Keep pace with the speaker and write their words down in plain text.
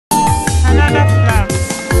other flags.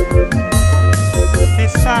 The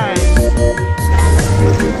size.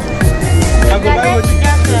 I go buy what you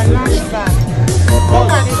get a lunch bag.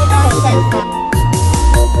 Look at the size.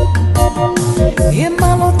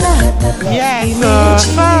 Yes, so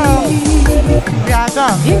we are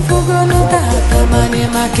done.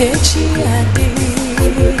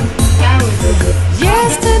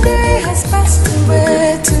 Yesterday has passed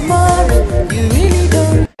away, tomorrow you really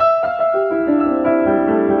don't.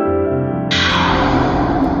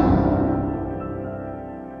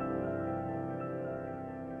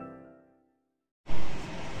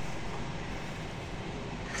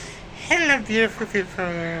 Hello beautiful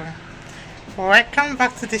people, welcome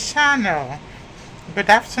back to the channel. Good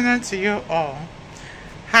afternoon to you all.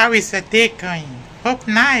 How is the day going? Hope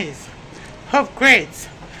nice, hope great.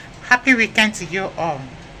 Happy weekend to you all.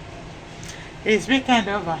 It's weekend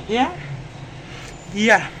over here.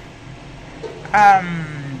 Yeah.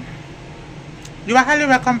 You are highly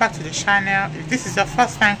welcome back to the channel. If this is your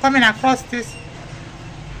first time coming across this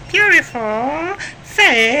beautiful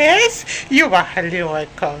face, you are highly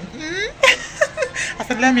welcome. I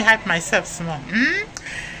said let me hype myself small.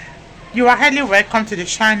 You are highly welcome to the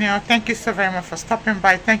channel. Thank you so very much for stopping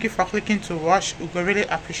by. Thank you for clicking to watch. We really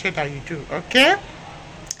appreciate that you do. Okay,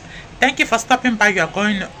 thank you for stopping by. You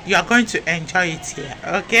are going to enjoy it here.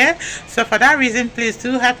 Okay, so for that reason, please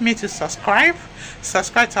do help me to subscribe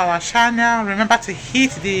to our channel. Remember to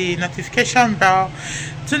hit the notification bell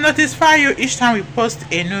to notify you each time we post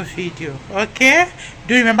a new video. Okay,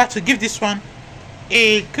 do remember to give this one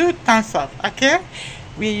a good thumbs up. Okay,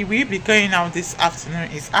 we will be going out this afternoon.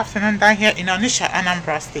 It's afternoon down here in Onitsha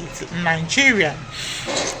Anambra State, Nigeria.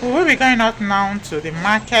 We will be going out now to the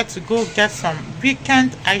market to go get some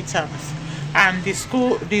weekend items and the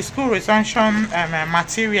school resumption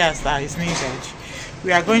materials that is needed.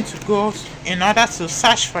 We are going to go in order to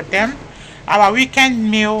search for them, our weekend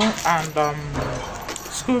meal and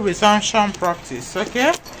school resumption practice.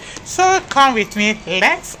 Okay, so come with me,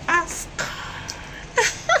 let's ask.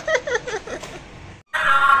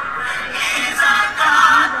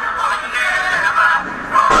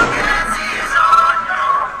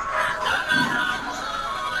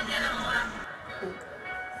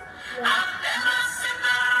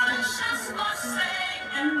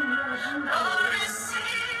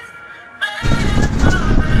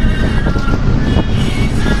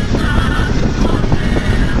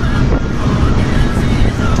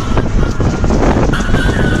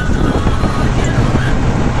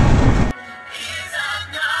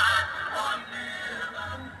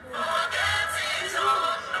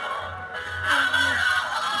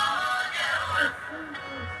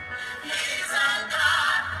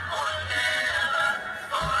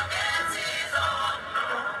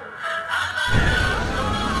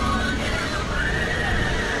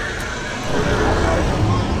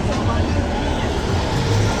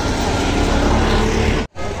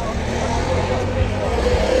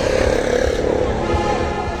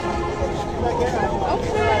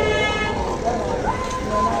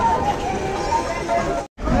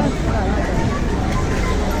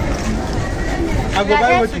 I go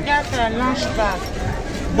buy what you get a lunch bag.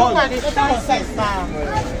 Look at the size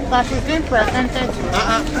that is being presented to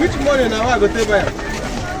us. Which money now I go take buy? The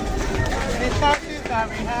choices that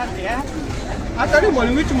we have here. I carry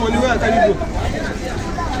money, which money where I carry go?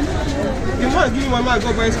 You want to give me my money, I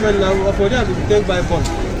go buy cement now, for them to take buy bond.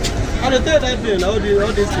 I will tell that day now, all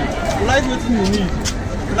these things. Like what you need.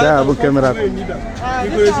 Yeah, I will camera. You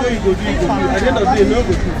go say you go do, At the end of the day, no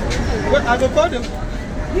go do. But I go call them.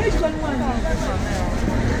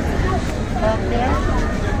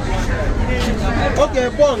 Okay,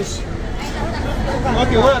 bonds.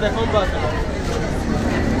 Okay, when are they come back?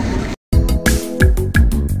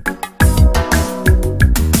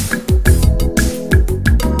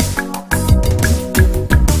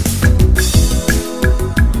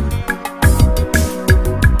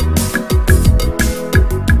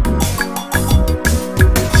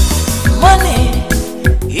 Money,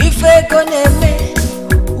 if I gonna make,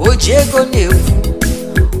 Oje gonna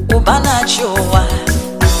Ubana chowa.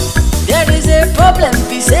 There is a problem,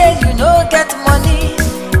 we say you no get money.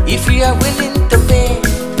 If you are willing to pay,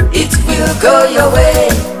 it will go your way.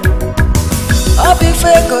 Up if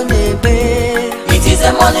I gonna pay, it is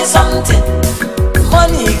a money something.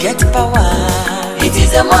 Money get power. It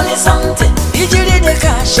is a money something. If you need the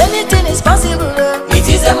cash, anything is possible. It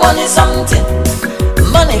is a money something.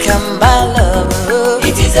 Money can buy love.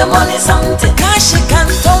 It is a money something. Cash can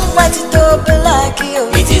turn white to black.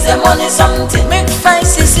 It is a money something. Make fine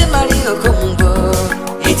sissy Mario Congo.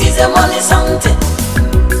 It is a money something.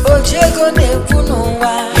 Ojego ne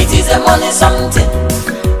kunuwa. It is a money something.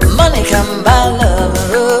 money can buy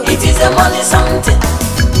love. It is a money something.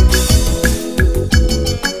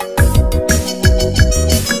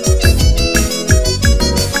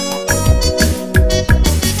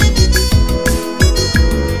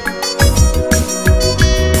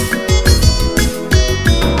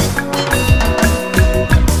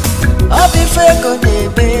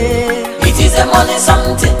 It is a money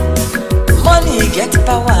something. Money get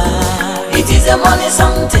power. It is a money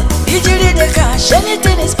something. Usually the cash,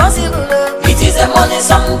 anything is possible. It is a money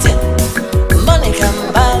something. Money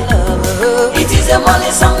can buy love. It is a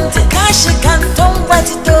money something. Cash can turn what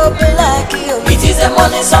it up like you. It is a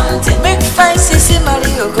money something. Make fine sissy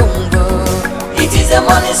Mario Gumbo. It is a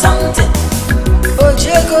money something.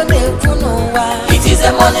 Ojego ne kunowa. It is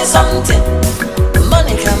a money something.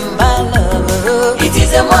 Money can buy love. It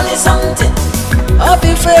is a money something.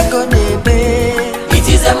 Obi fego nebe. It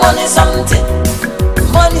is a money something.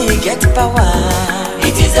 Money get power.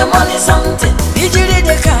 It is a money something. Usually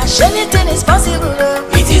the cash, anything is possible.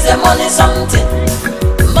 It is a money something.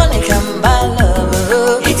 Money can buy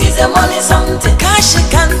love. It is a money something. Cash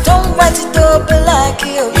can turn what it up like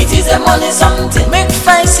you. It is a money something. Make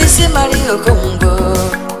fine sissy Mario Congo.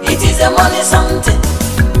 It is a money something.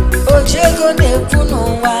 Ojego ne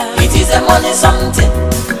kunowa. It is a money something.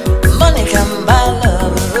 Money can buy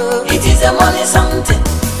love. It is a money something.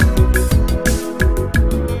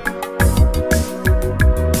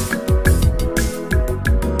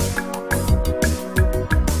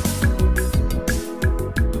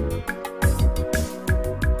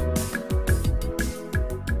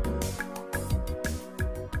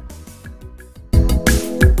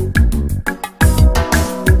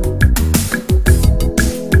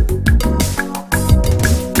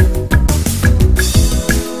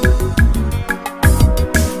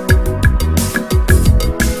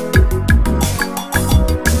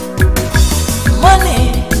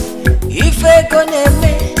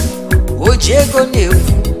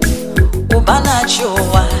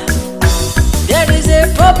 There is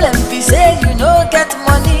a problem, we say you no get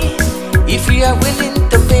money. If you are willing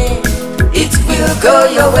to pay, it will go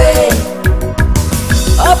your way.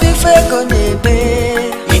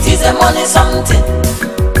 It is a money something.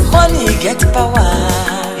 Money get power.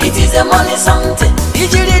 It is a money something.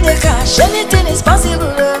 Usually the cash, anything is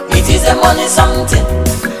possible. It is a money something.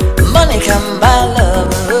 Money can buy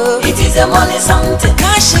love. It is a money something.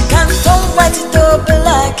 Cash can turn what it up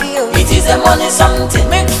like you. It is a money something.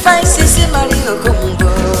 Make fine sissy Mario Congo.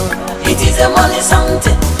 It is a money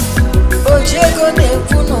something. Ojego ne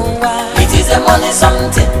kunowa. It is a money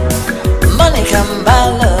something. Money can buy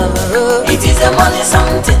love. It is a money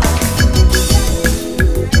something.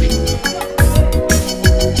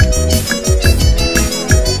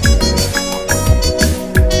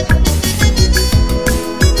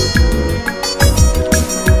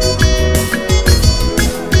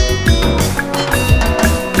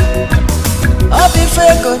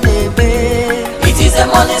 It is a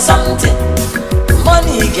money something.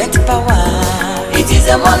 Money get power. It is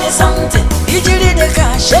a money something. Usually the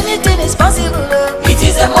cash, anything is possible. It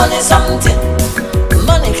is a money something.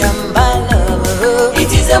 Money can buy love.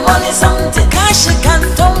 It is a money something. Cash can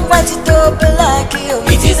turn what it up like you.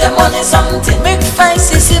 It is a money something. Make fine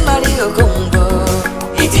sissy Mario Gumbo.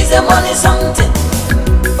 It is a money something.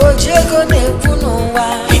 Ojego ne kunowa.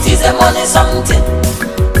 It is a money something.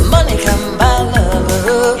 Money can buy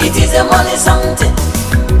love. It is a money something.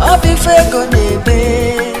 Obi fego nebe.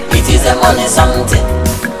 It is a money something.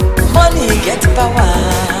 Money get power.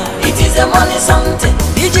 It is a money something.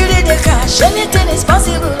 Usually the cash, anything is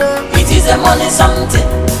possible. It is a money something.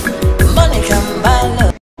 Money can buy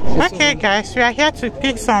love. Okay guys, we are here to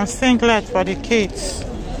pick some singlets for the kids.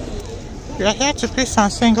 We are here to pick some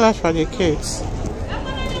singlets for the kids.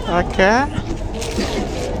 Okay.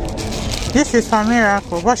 This is for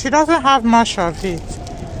Miracle, but she doesn't have much of it.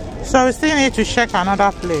 So we still need to check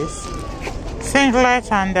another place. Singlet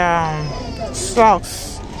and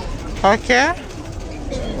socks. Okay.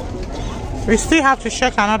 We still have to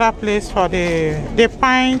check another place for the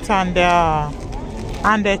pint and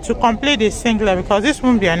to complete the singlet, because this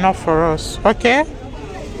won't be enough for us. Okay.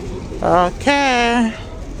 Okay.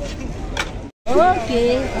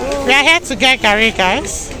 Okay. We are here to get Gary,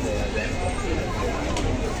 guys.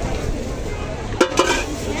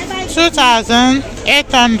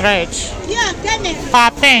 2,800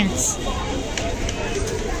 per pint.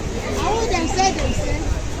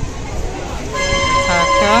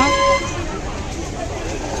 Okay.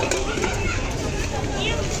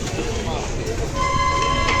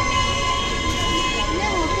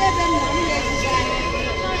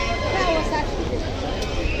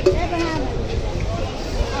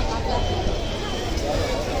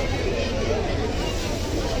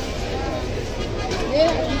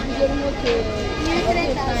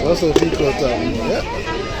 Also, big quarter. Yeah.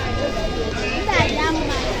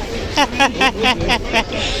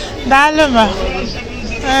 Daluma.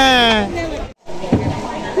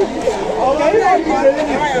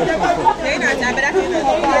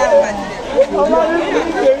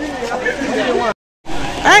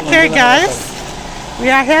 Okay, guys, we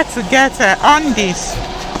are here to get on this.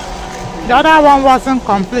 The other one wasn't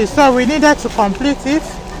complete, so we needed to complete it.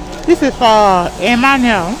 This is for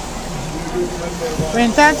Emmanuel. We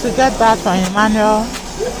intend to get that for Emmanuel.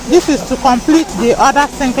 This is to complete the other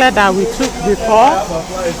singlet that we took before.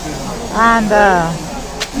 And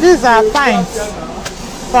these are pints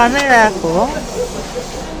for Miracle.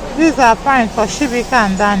 These are pints for Shibika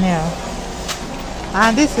and Daniel.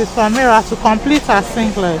 And this is for Mira to complete her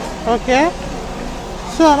singlet. Okay?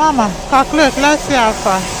 So, Mama, calculate. Let's see how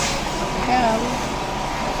far.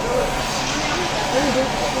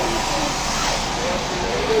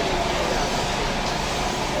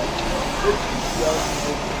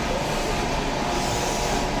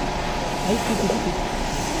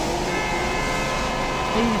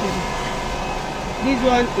 This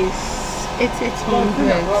one is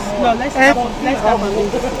 8,800. No, let's start on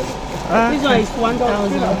this. This one is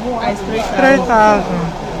 1,000. I 3,000.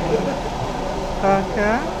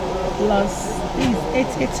 Okay. Plus this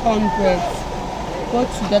 8,800. Go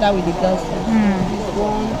together with the girls. This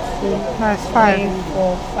 1, 2, That's 5. 3,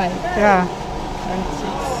 4, 5. Yeah. And 6.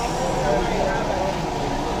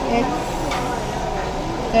 8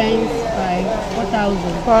 times 5,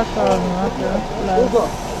 4,000. 4,000. Okay.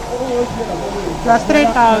 Plus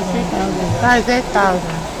 3,000. 3,000. That is 8,000.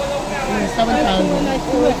 7,000.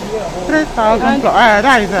 3,000.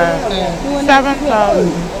 That is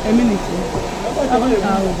 7,000. A minute.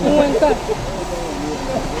 7,000.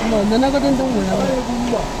 No, none of them don't know.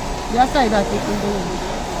 Yes, I got it.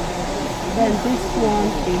 Then this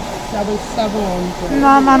one is 700.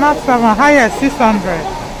 No, not 7. Higher 600.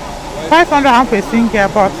 500 I'm facing here,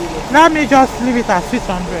 but let me just leave it at 600.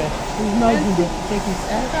 It's not good. Take it.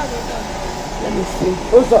 Let me see.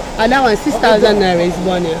 And that one 6,000 naira is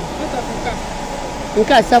one here.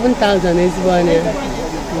 Okay, 7,000 is one here.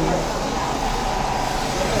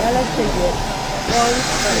 Let's take it. 1,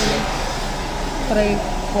 2, 3,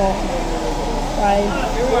 4, 5,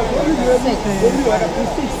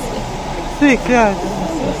 6. 6, yes.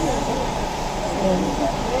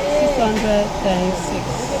 600 times 6.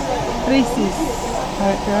 3,600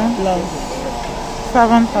 Okay. plus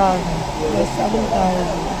 7,000. plus 7,000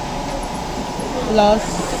 plus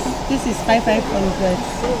this is 5,500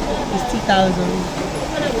 is 2,000.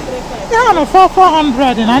 Yeah, no,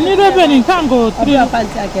 400. And I need a penny. Can't go 3.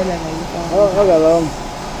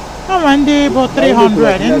 Come on, they bought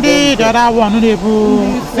 300. Indeed, the other one, they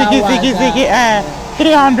bought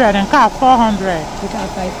 300 and car 400.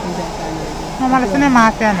 I'm listening to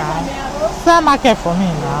market now. Sell market for me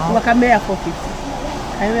now. What can I for 50?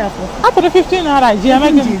 I wear for 50. After the 15 hours,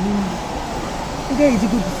 I'm making. Okay, it's a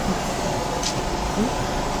good.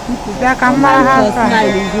 There can buy half.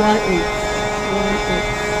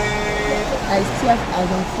 I still have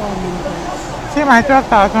 12,004. See my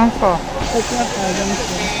 12,004. 12,004.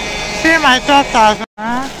 See my 12,000.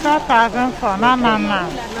 12,004. No.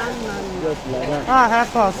 Oh,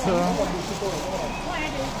 help us.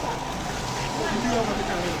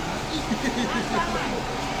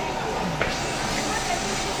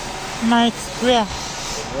 Night square.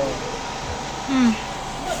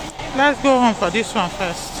 Let's go home for this one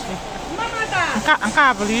first. I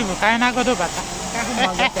can't believe it. I can't go to Bata.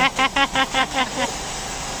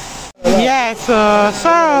 Yes, so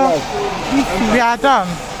we are done.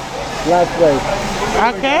 Last price.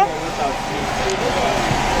 Okay.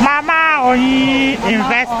 Mama only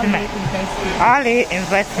investment. Only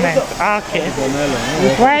investment. Okay.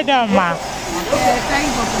 Well done, ma.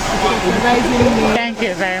 Thank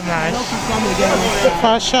you very much.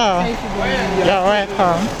 For sure. You're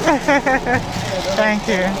welcome. Thank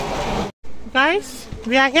you. Guys,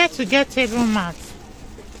 we are here to get table mats.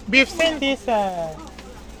 We've seen this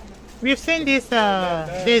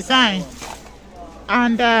design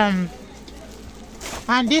and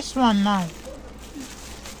this one now.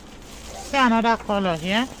 See another color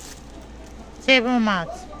here. Table mat.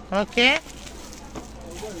 Okay.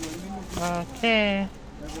 Okay.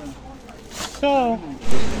 So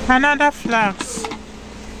another flags.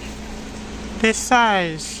 The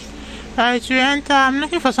size. To enter, I'm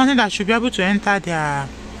looking for something that should be able to enter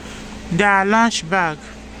their lunch bag.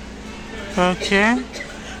 Okay.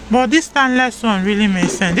 But this stainless one really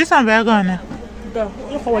makes sense. This one very good.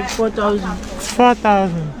 For 4,000.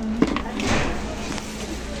 4,000.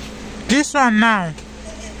 This one now.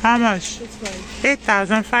 How much?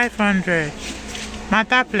 8,500.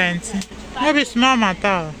 Matter plenty. Maybe small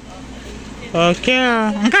matter. Okay.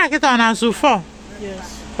 Okay, get on as for.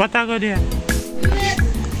 Yes. What I go there?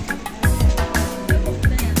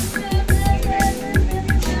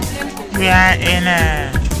 We are in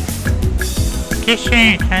a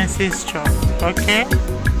kitchen utensils shop. Okay.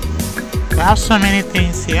 We have so many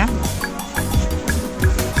things here.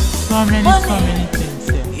 So many things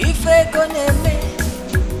here.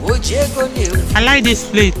 I like this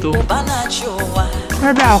plate too.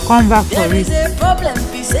 Maybe I'll come back for it.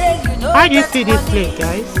 How do you see this plate,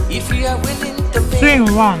 guys? 3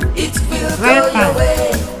 in 1. Very fine.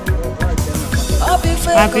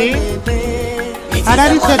 Happy? My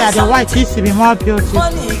daddy said that the white used to be more beautiful.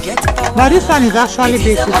 But this one is actually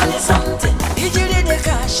beautiful.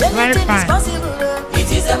 Very fine.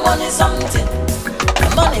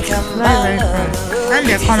 Very fine. When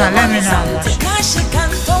they come and let me know how much.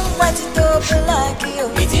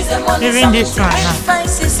 Even this one now.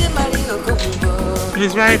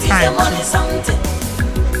 It's very fine.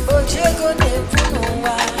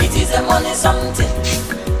 It is a money something.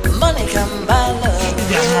 Money can buy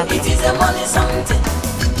love. It is a money something.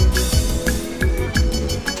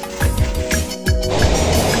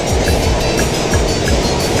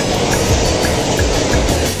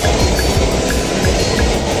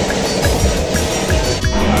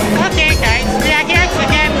 Okay guys, we are here to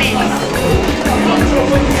get meat.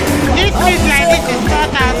 This meat like this is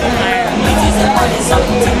 4,000 naira. It is a money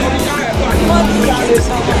something. Money is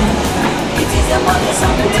it is a money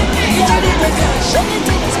something. Usually the cash,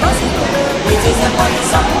 anything is possible. It is a money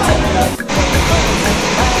something.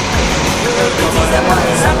 It is a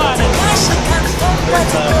money something. Cash can't come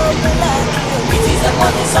but it will be like you. It is a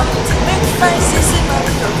money something. Make fine sissy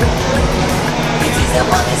Mario. It is a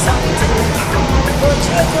money something.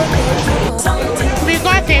 We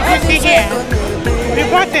got a goosey here. We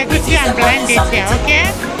bought a goosey and blended here, okay?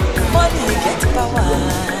 Money get power.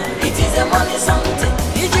 It is a money something.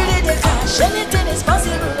 Usually the cash, anything is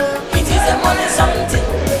possible. It is a money something.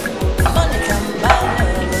 Money can buy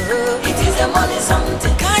love. It is a money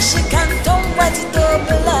something. Cash can't turn what it up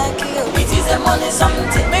like you. It is a money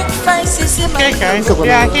something. Make fine sissy. Okay guys, we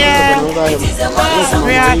are here.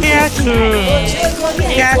 We are here to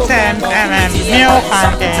get milk and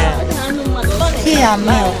tea and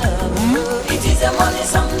milk. It is a money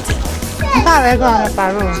something. How are we going to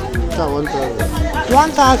Peru?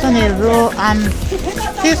 1,000 a row and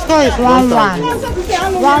Cisco is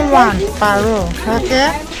 1,100 per row. Okay,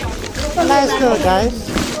 let's go guys.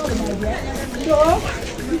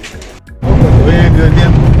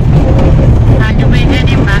 And we're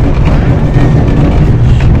heading back.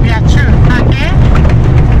 We are true, okay?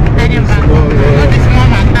 Heading back. This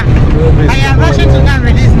moment, I am rushing to go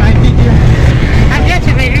release my video. I'm here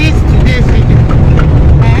to release today's video.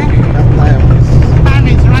 Time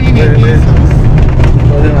is running against us.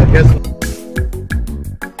 I guess.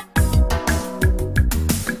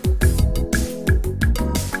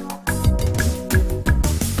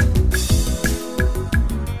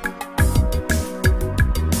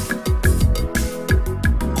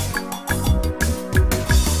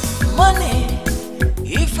 Money,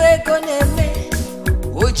 if I gonna make,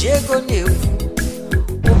 Oje gonna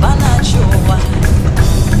Ubana Chowa.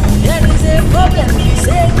 There is a problem, you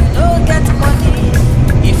say you don't get money.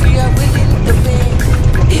 If you are willing to pay,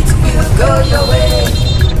 it will go your way.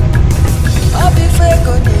 I'll be fake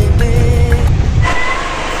on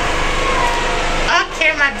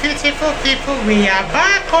Okay, my beautiful people, we are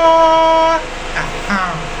back. Oh,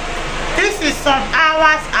 this is some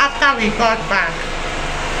hours after we got back.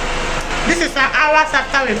 This is some hours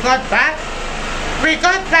after we got back. We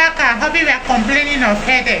got back and hubby were complaining of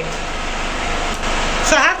headache.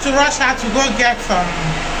 So I have to rush out to go get some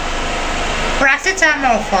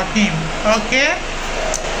paracetamol for him. Okay?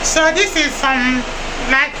 So this is some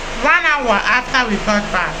like 1 hour after we got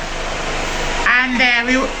back. And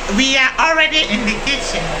we are already in the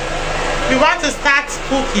kitchen. We want to start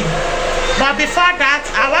cooking. But before that,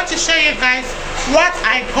 I want to show you guys what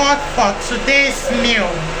I got for today's meal.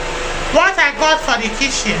 What I got for the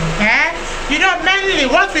kitchen. You know, mainly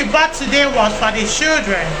what we bought today was for the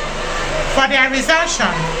children, for their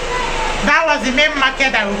resumption. That was the main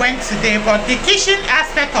market that we went today. But the kitchen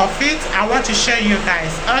aspect of it, I want to show you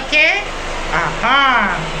guys. Okay?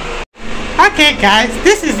 Okay guys,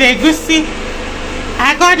 this is a goosey.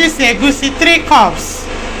 I got this egusi 3 cups.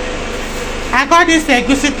 I got this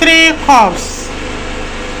egusi 3 cups.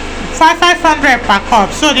 500 per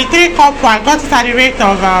cup. So the 3 cup I got it at the rate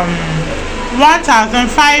of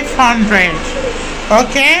 1,500.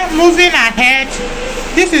 Okay, moving ahead.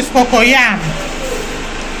 This is cocoyam.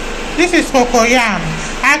 This is cocoyam.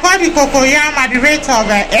 I got the cocoyam at the rate of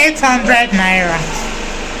 800 naira.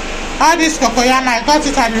 All this cocoyam, I got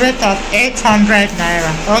it at the rate of 800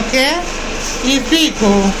 naira. Okay? It's big,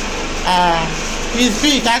 it's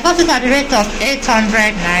big. I got it at the rate of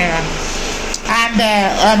 800 naira. And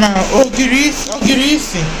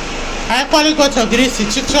ogirisi. I actually got ogirisi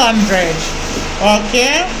 200.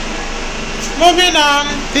 Okay? Moving on,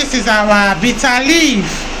 this is our bitter leaf.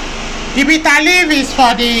 The bitter leaf is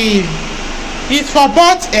for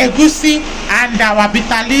both egusi and our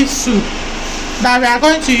bitter leaf soup that we are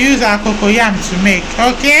going to use our cocoyam to make.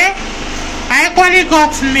 Okay? I actually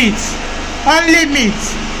got meat, only meat.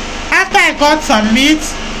 After I got some meat,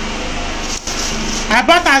 I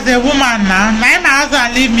bought as a woman now. Now my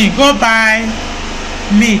husband leave me, go buy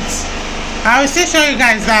meat. I will still show you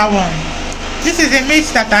guys that one. This is the meat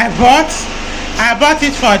that I bought. I bought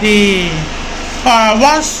it for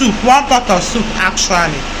one soup, one pot of soup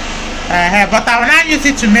actually. But I will not use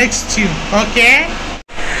it to make stew. Okay?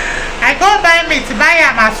 I go buy meat, buy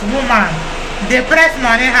am as woman. They press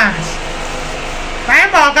money hands. My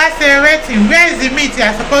mother say, waiting, where is the meat you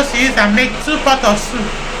are supposed to use and make 2 pots of soup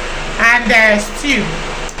and stew?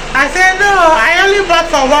 I said, no, I only bought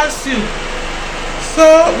for one soup.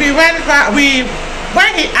 So we went back,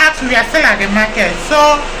 when he asked, we are still at the market.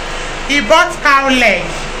 So he bought cow legs.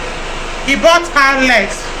 He bought cow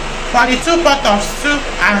legs for the 2 pots of soup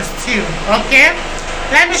and stew. Okay?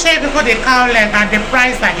 Let me show you people the cow leg and the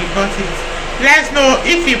price that he bought it. Let's know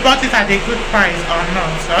if he bought it at a good price or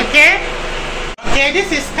not. Okay? Okay,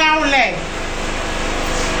 this is cow leg.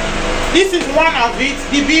 This is one of it,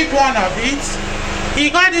 the big one of it.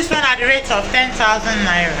 He got this one at the rate of 10,000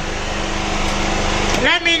 naira.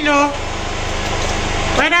 Let me know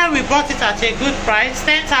whether we bought it at a good price,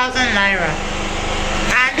 10,000 naira.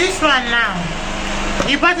 And this one now,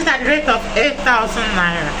 he bought it at the rate of 8,000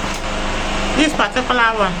 naira. This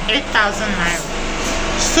particular one, 8,000 naira.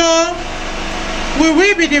 So we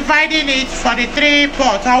will be dividing it for the 3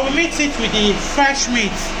 pots. I will mix it with the fresh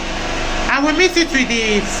meat. I will mix it with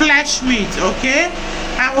the flesh meat, okay?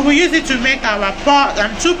 And we will use it to make our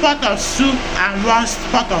 2 pots of soup and 1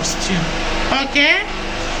 pot of stew. Okay?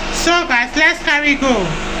 So guys, let's carry go.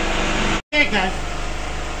 Okay guys.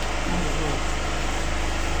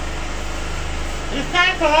 It's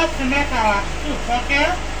time for us to make our soup,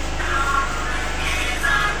 okay?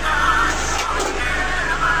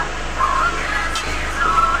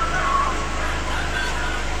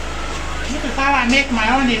 This is how I make my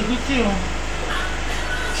own egusi.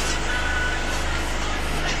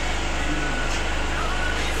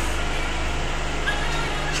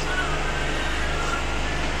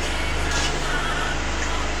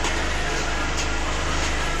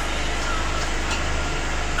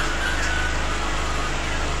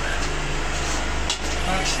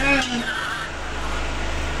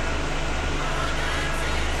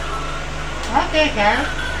 Okay guys,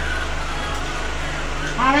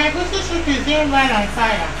 our egusi soup is doing well on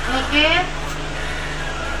fire. Okay,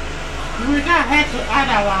 we will go ahead to add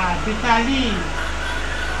our bitter leaf.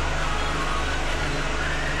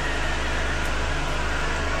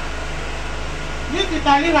 This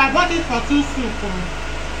bitter leaf, I bought it for 2 soup.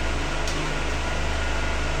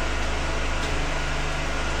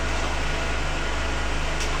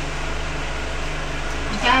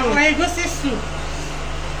 Our egusi soup.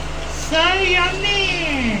 So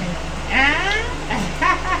yummy!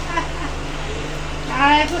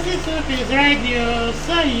 Our egusi soup is ready.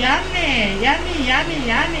 So yummy! Yummy, yummy,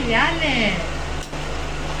 yummy, yummy!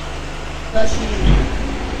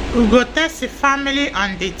 Ugotesi family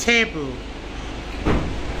on the table.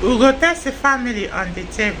 Ugotesi family on the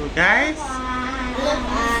table, guys.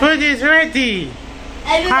 Food is ready.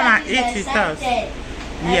 Come and eat with us.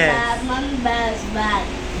 Yes.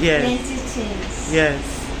 Yes.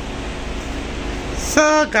 Yes.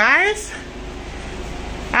 So guys,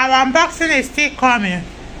 our unboxing is still coming.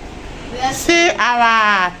 See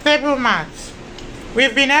our table mats.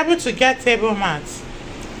 We've been able to get table mats.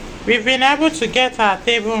 We've been able to get our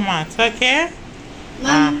table mats, okay?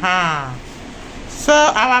 So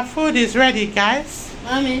our food is ready, guys.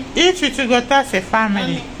 Mommy. Eat with Ugotesi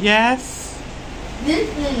family. Mommy. Yes. This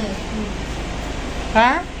thing is sweet.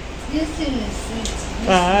 Huh? This thing is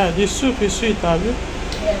sweet. The soup is sweet, have you?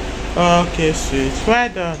 Yeah. Okay, sweet. Well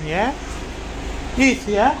done, yeah? Eat,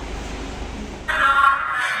 yeah?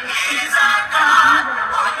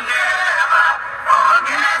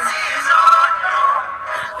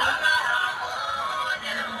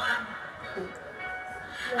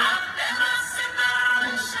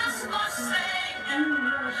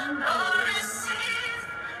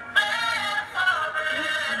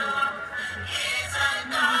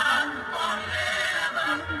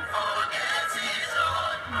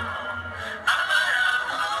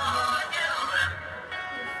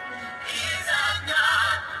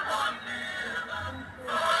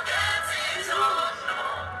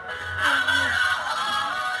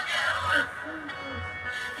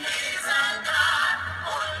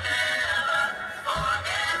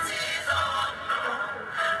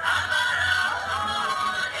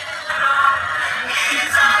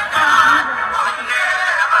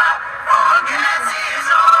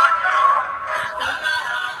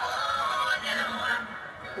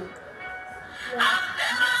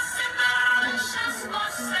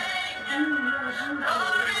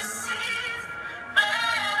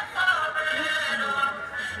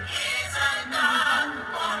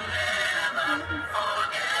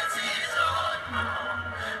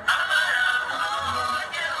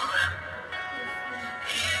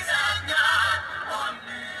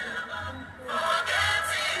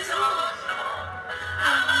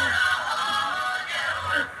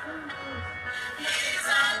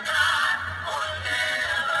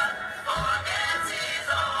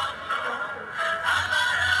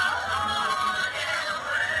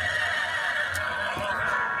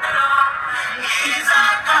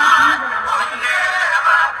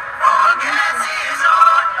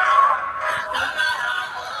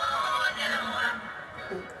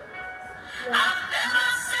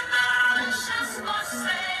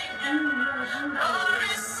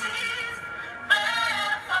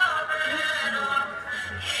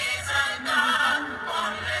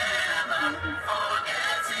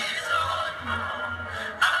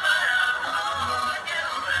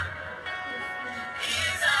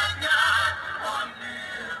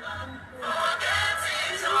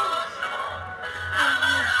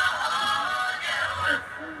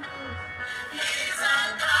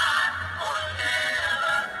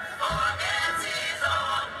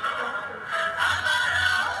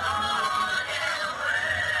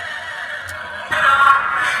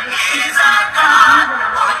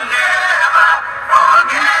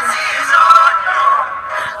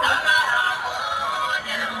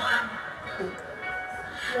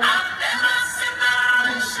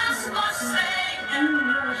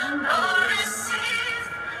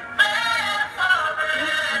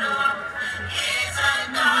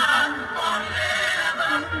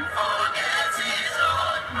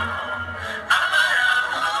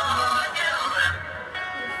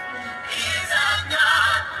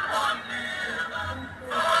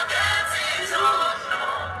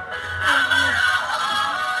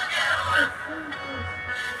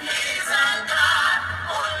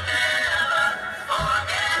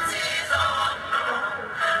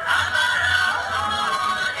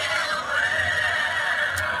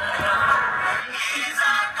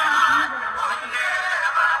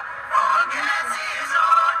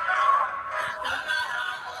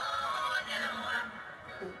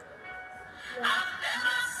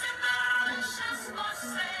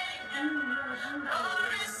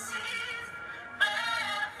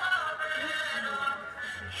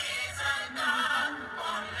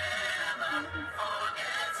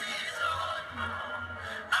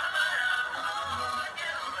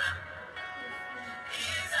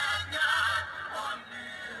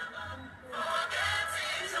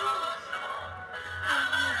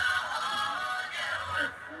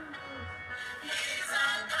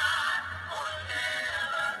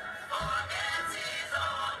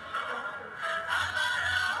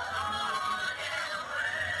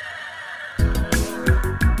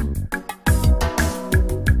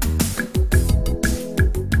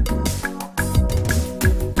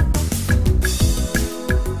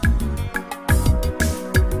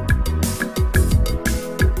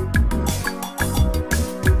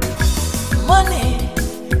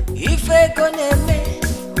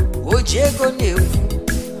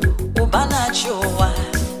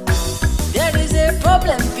 There is a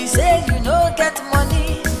problem, we say you no get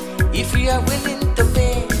money. If you are willing to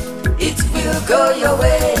pay, it will go your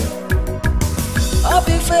way.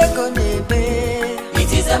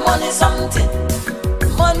 It is a money something.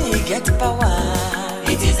 Money get power.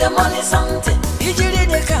 It is a money something. Usually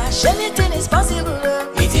the cash, anything is possible.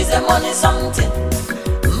 It is a money something.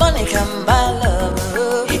 Money can buy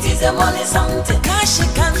love. It is a money something. Cash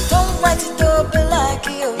can turn white to black.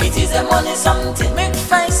 It is a money something. Make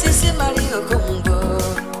fine sissy Mario Combo.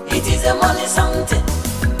 It is a money something.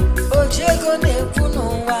 Ojego ne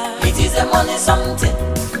punuwa. It is a money something.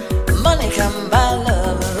 Money can buy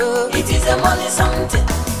love. It is a money something.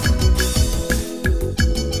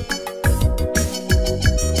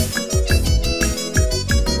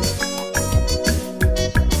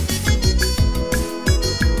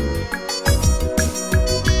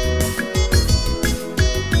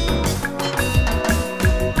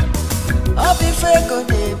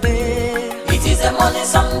 It is a money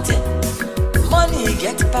something. Money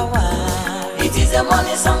get power. It is a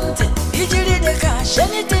money something. Usually the cash,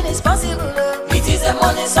 anything is possible. It is a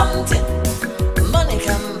money something. Money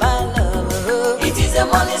can buy love. It is a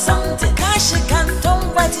money something. Cash can turn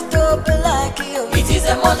white to black. It is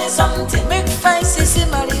a money something. Make fine sissy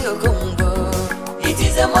Mario Combo. It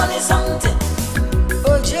is a money something.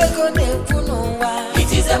 Ojego ne punuwa.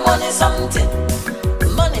 It is a money something.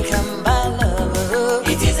 Money can buy love.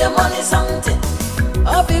 It is a money something.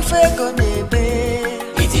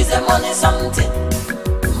 It is a money something.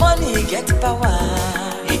 Money get power.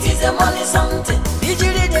 It is a money something.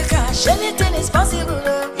 Usually the cash, anything is possible.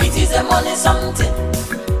 It is a money something.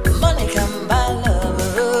 Money can buy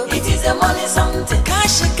love. It is a money something.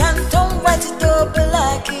 Cash can turn white to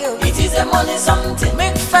black. It is a money something.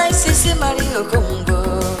 Make fine sissy Mario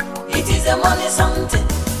Combo. It is a money something.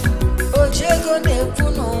 Ojego ne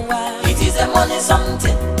punuwa. It is a money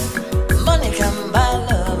something. Money can buy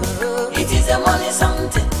love. It is a money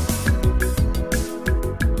something.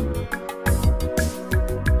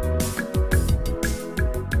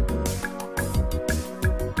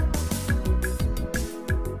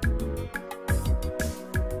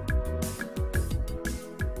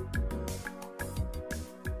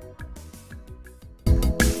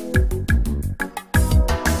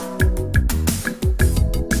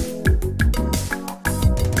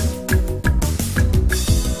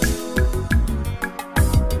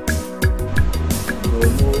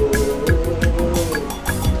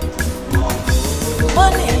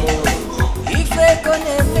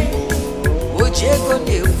 Ojego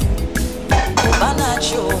nefu, ubana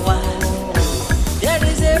chowa. There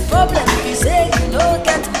is a problem, you say you don't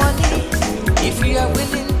get money. If you are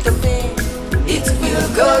willing to pay, it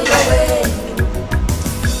will go your way.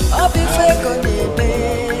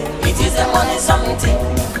 It is a money something.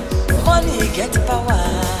 Money get power.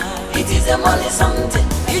 It is a money something.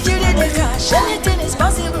 Usually the cash, anything is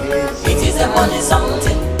possible. It is a money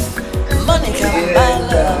something. Money can buy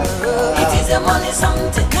love. It is a money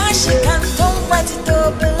something. Cash can turn white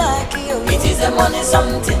to black. It is a money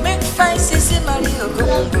something. Make fine sissy Mario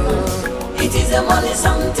Gumbo. It is a money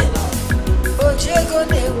something. Ojego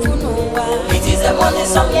Nefunowa. It is a money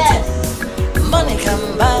something. Money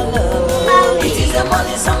can buy love. It is a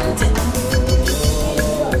money something.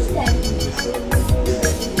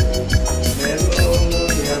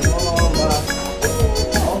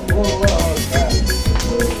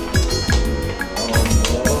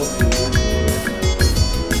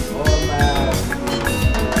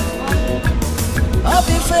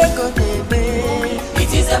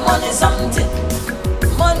 It is a money something.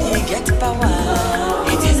 Money get power.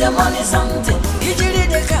 It is a money something. Usually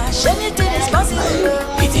the cash, anything is possible.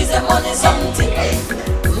 It is a money something.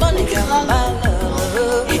 Money can buy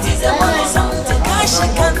love. It is a money something. Cash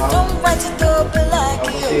can turn white to black.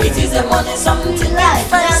 It is a money something.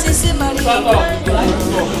 Fancy Maria.